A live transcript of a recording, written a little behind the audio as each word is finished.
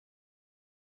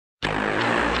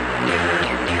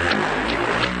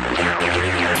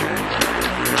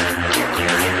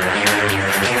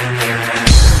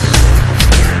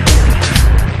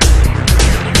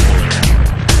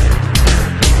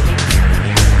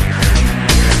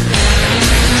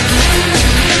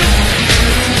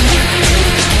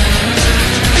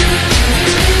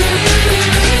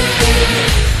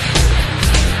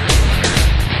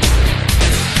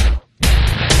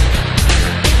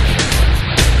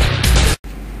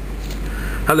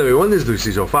Hello everyone, this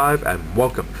is Lucy05 and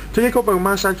welcome to the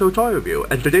Pokemon Central Toy Review.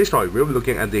 And today's toy review, we're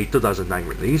looking at the 2009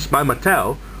 release by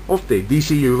Mattel of the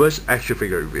DC Universe action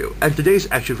figure review. And today's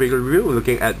action figure review, we're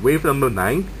looking at wave number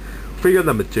 9, figure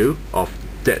number 2 of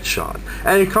Deadshot.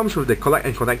 And it comes with the Collect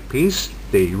and Connect piece,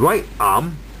 the right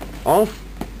arm of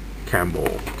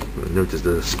Camo. Notice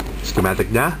the schematic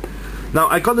there. Now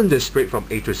I got this straight from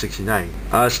A369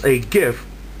 as a gift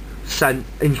sent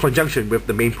in conjunction with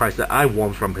the main prize that I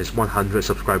won from his 100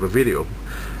 subscriber video.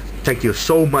 Thank you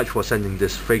so much for sending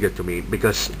this figure to me,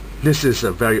 because this is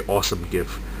a very awesome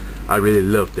gift. I really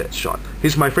love Deadshot.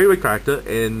 He's my favorite character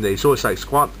in the Suicide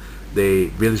Squad, the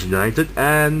Villains United,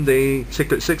 and the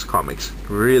Secret 6 comics.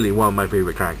 Really one of my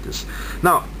favorite characters.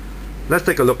 Now, let's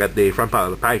take a look at the front part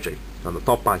of the packaging. On the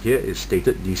top part here is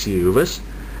stated DC Universe,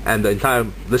 and the entire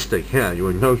listing here, you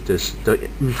will notice the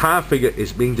entire figure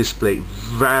is being displayed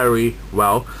very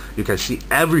well. You can see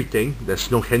everything. There's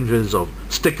no hindrance of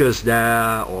stickers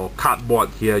there or cardboard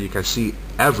here. You can see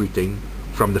everything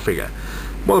from the figure.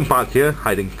 Bottom part here,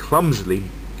 hiding clumsily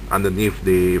underneath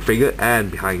the figure and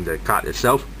behind the card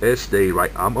itself, is the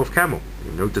right arm of Camo.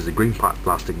 You notice the green part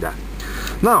plastic there.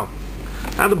 Now,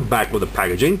 at the back of the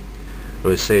packaging,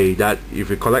 we'll say that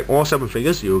if you collect all 7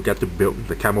 figures, you'll get to build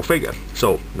the Camo figure.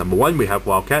 So, number 1, we have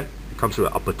Wildcat. It comes with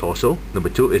an upper torso. Number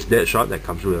 2 is Deadshot. That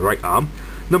comes with a right arm.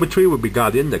 Number 3 will be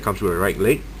Guardian. That comes with a right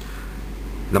leg.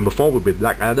 Number 4 will be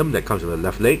Black Adam. That comes with a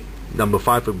left leg. Number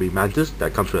 5 will be Mantis.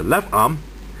 That comes with a left arm.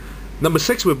 Number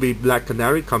 6 will be Black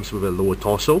Canary. Comes with a lower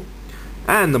torso.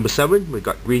 And number 7, we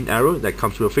got Green Arrow. That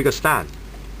comes with a figure stand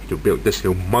to build this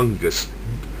humongous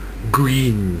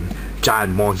green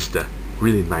giant monster.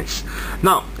 Really nice.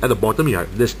 Now, at the bottom you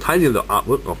have this tiny little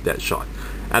artwork of Deadshot.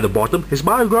 At the bottom, his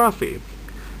biography.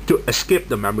 To escape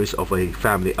the memories of a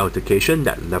family altercation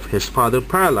that left his father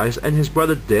paralyzed and his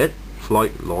brother dead,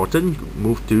 Floyd Lawton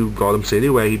moved to Gotham City,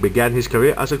 where he began his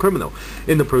career as a criminal.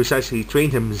 In the process, he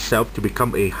trained himself to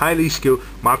become a highly skilled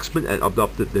marksman and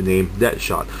adopted the name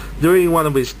Deadshot. During one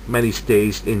of his many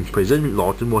stays in prison,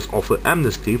 Lawton was offered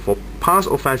amnesty for past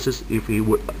offenses if he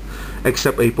would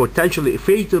accept a potentially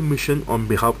fatal mission on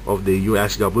behalf of the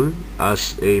US government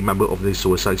as a member of the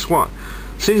Suicide Squad.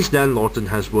 Since then, Lawton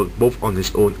has worked both on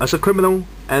his own as a criminal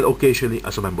and occasionally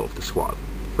as a member of the squad.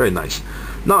 Very nice.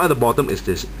 Now at the bottom is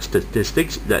this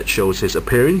statistics that shows his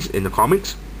appearance in the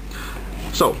comics.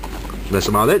 So, that's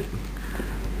about it.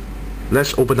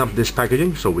 Let's open up this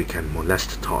packaging so we can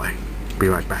molest the toy. Be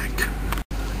right back.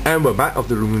 And we're back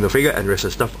after removing the figure and rest of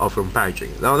the stuff off from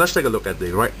packaging. Now let's take a look at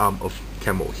the right arm of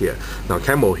Camo here. Now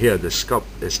Camo here, the sculpt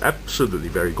is absolutely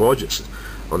very gorgeous.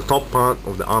 On the top part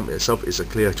of the arm itself is a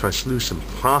clear translucent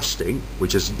plastic,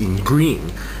 which is in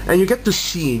green, and you get to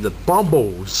see the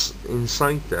bubbles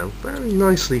inside there. Very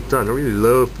nicely done. I really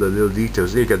love the little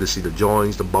details. You get to see the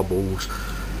joints, the bubbles,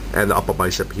 and the upper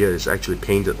bicep here is actually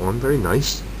painted on. Very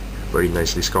nice. Very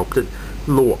nicely sculpted.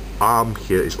 Lower arm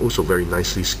here is also very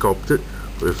nicely sculpted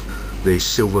with the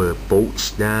silver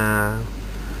bolts there,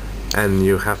 and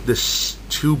you have this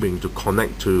tubing to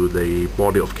connect to the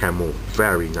body of Camo.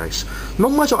 Very nice.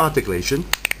 Not much of articulation.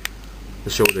 The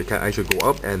shoulder can actually go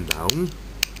up and down.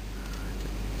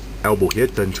 Elbow here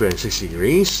turn 360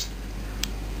 degrees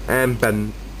and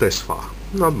bend this far.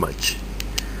 Not much.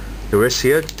 The wrist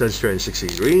here turns 360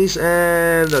 degrees,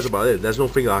 and that's about it. There's no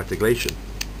finger articulation,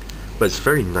 but it's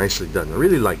very nicely done. I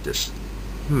really like this.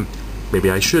 Maybe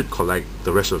I should collect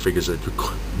the rest of the figures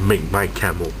to make my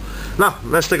Camo. Now,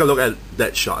 let's take a look at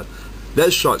Deadshot.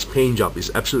 Deadshot's paint job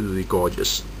is absolutely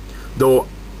gorgeous. Though,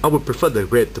 I would prefer the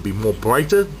red to be more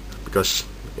brighter, because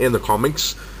in the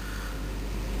comics,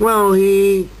 well,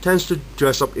 he tends to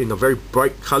dress up in a very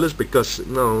bright colors because, you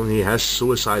know, he has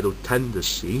suicidal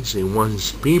tendencies. He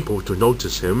wants people to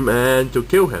notice him and to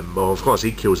kill him. But of course,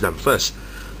 he kills them first.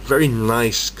 Very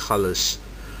nice colors.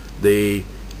 The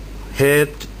head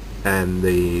and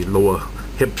the lower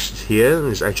hips here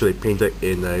is actually painted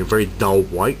in a very dull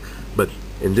white, but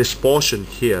in this portion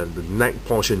here, the neck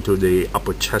portion to the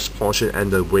upper chest portion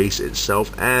and the waist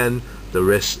itself and the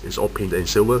wrist is all painted in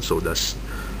silver. So that's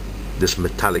this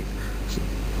metallic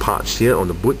parts here on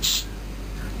the boots,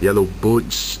 yellow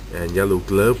boots and yellow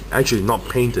glove, actually not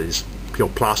painted, it's pure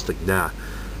plastic there.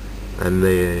 And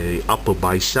the upper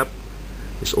bicep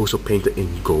is also painted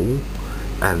in gold,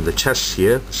 and the chest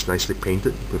here is nicely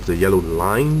painted with the yellow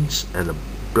lines and a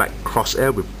black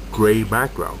crosshair with grey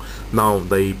background. Now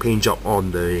the paint job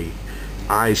on the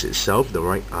eyes itself, the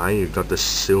right eye, you got the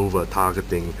silver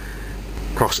targeting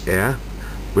crosshair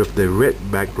with the red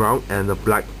background and the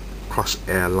black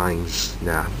crosshair lines.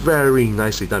 Yeah, very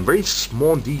nicely done. Very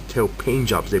small detail paint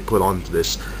jobs they put on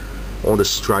this all the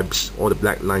stripes, all the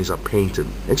black lines are painted,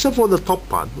 except for the top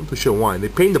part. Not too sure why. They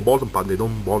paint the bottom part, they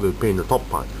don't bother to paint the top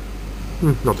part.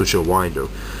 Not too sure why though.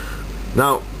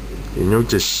 Now, you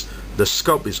notice the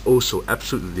sculpt is also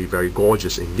absolutely very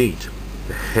gorgeous indeed.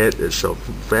 The head itself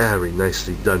very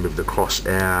nicely done with the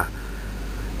crosshair,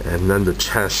 and then the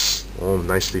chest all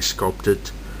nicely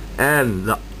sculpted, and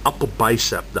the upper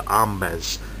bicep, the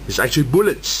armbands, is actually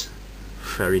bullets.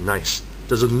 Very nice.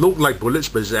 Doesn't look like bullets,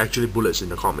 but it's actually bullets in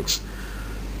the comics.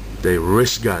 The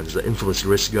wrist guns, the infamous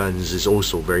wrist guns, is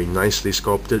also very nicely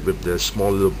sculpted with the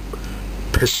small little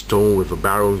pistol with a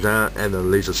barrel there and a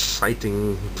laser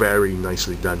sighting. Very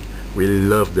nicely done. Really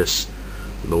love this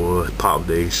lower part of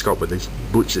the sculpt, but the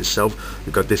boots itself,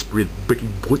 you got this big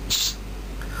boots.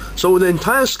 So the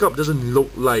entire sculpt doesn't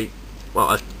look like,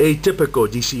 well, a typical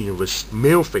DC Universe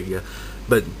male figure,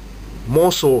 but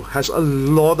more so has a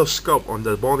lot of sculpt on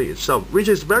the body itself, which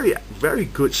is very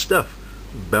good stuff.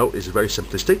 Belt is very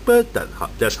simplistic, but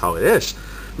that's how it is.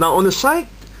 Now on the side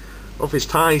of his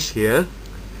thighs here,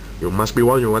 you must be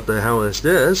wondering what the hell is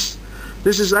this.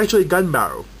 This is actually a gun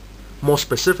barrel. More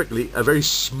specifically, a very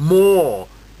small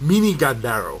mini gun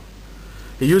barrel.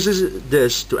 He uses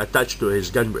this to attach to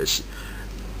his gun wrist.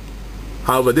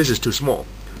 However, this is too small.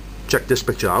 Check this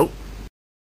picture out.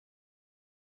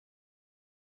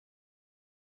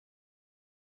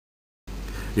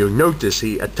 You'll notice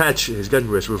he attached his gun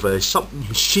wrist with a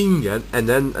submachine gun and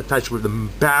then attached with the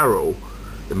barrel,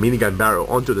 the minigun barrel,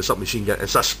 onto the submachine gun and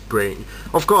starts spraying.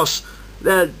 Of course,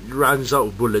 that runs out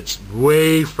of bullets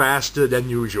way faster than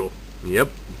usual. Yep.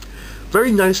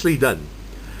 Very nicely done.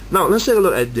 Now, let's take a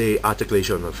look at the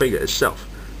articulation of the figure itself.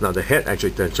 Now, the head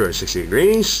actually turns 360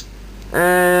 degrees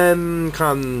and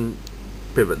can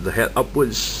pivot the head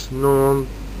upwards, no,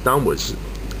 downwards.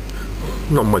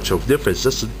 Not much of difference,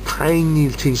 just a tiny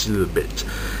little bit.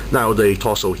 Now the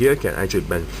torso here can actually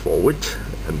bend forward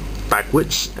and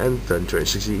backwards and turn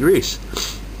 360 degrees.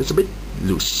 It's a bit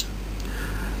loose.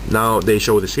 Now they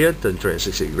show this here, turn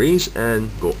 360 degrees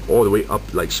and go all the way up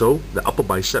like so. The upper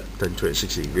bicep turn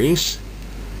 360 degrees,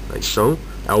 like so.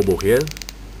 Elbow here,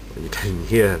 and you can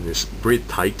hear this breathe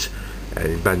tight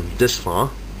and bend this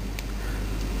far.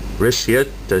 Wrist here,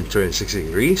 turn 360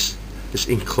 degrees. It's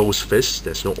enclosed fist,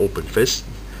 there's no open fist.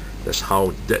 That's how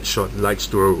Deadshot likes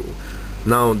to roll.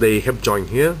 Now the hip joint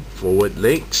here, forward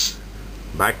legs,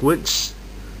 backwards,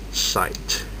 side.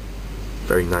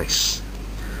 Very nice.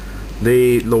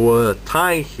 The lower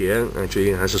thigh here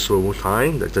actually has a swivel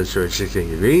thigh that turns 360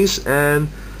 degrees, and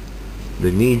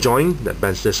the knee joint that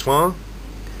bends this far,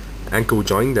 ankle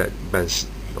joint that bends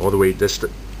all the way this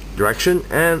direction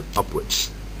and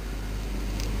upwards.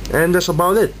 And that's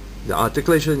about it. The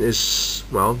articulation is,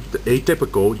 well, the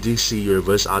atypical DC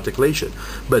Universe articulation,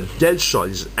 but Deadshot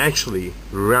is actually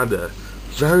rather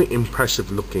very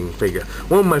impressive looking figure.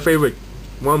 One of my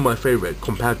favorite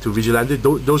compared to Vigilante.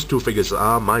 Those two figures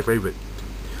are my favorite.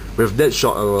 With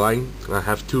Deadshot on the line, I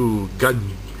have two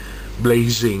gun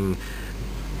blazing,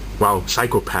 well,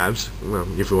 psychopaths. Well,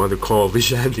 if you want to call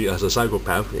Vigilante as a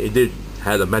psychopath, he did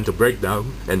had a mental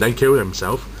breakdown and then killed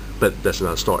himself. But that's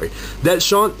another story.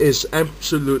 Deadshot is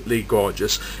absolutely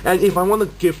gorgeous, and if I want to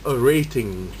give a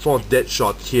rating for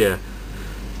Deadshot here,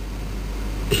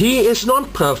 he is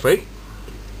not perfect.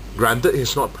 Granted,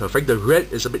 he's not perfect. The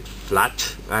red is a bit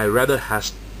flat. I rather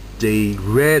has the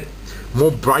red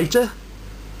more brighter.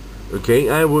 Okay,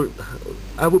 I would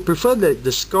prefer that the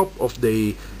sculpt of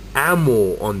the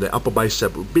ammo on the upper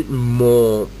bicep a bit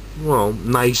more, well,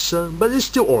 nicer. But it's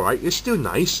still alright. It's still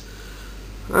nice.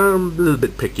 A little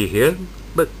bit picky here,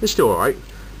 but it's still alright.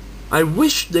 I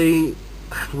wish the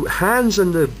hands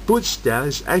and the boots there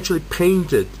is actually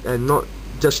painted and not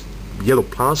just yellow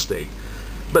plastic.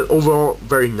 But overall,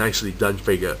 very nicely done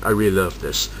figure. I really love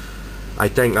this. I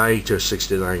thank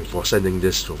IHS69 for sending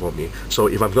this for me. So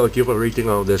if I'm going to give a rating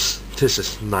of this, this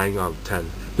is 9 out of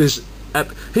 10.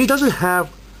 He doesn't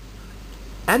have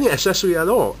any accessory at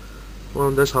all.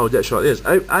 Well, that's how Deadshot is.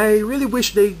 I really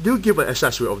wish they do give an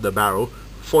accessory of the barrel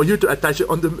for you to attach it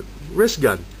on the wrist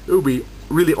gun. It would be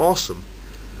really awesome.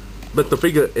 But the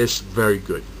figure is very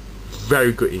good.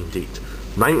 Very good indeed.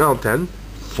 9 out of 10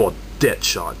 for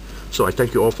Deadshot. So I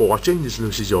thank you all for watching. This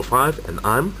is Lucy05 and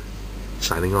I'm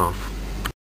signing off.